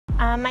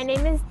My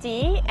name is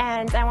Dee,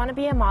 and I want to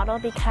be a model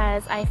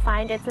because I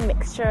find it's a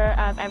mixture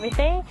of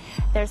everything.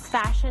 There's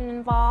fashion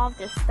involved,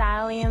 there's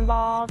styling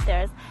involved,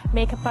 there's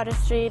makeup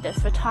artistry, there's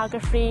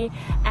photography,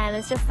 and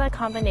it's just a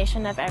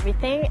combination of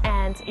everything,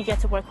 and you get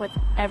to work with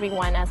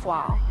everyone as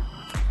well.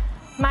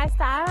 My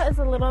style is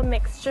a little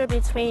mixture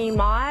between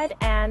mod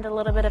and a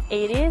little bit of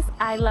 80s.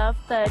 I love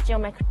the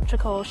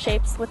geometrical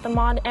shapes with the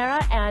mod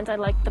era, and I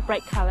like the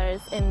bright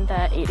colors in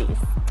the 80s.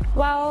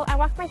 Well, I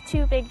walk my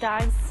two big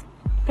dogs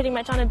pretty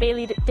much on a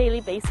daily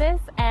basis,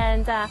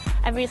 and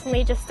I've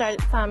recently just started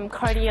some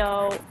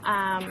cardio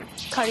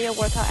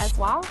workout as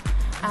well.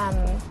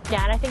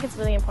 Yeah, and I think it's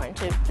really important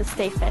to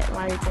stay fit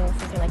while you're doing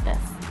something like this.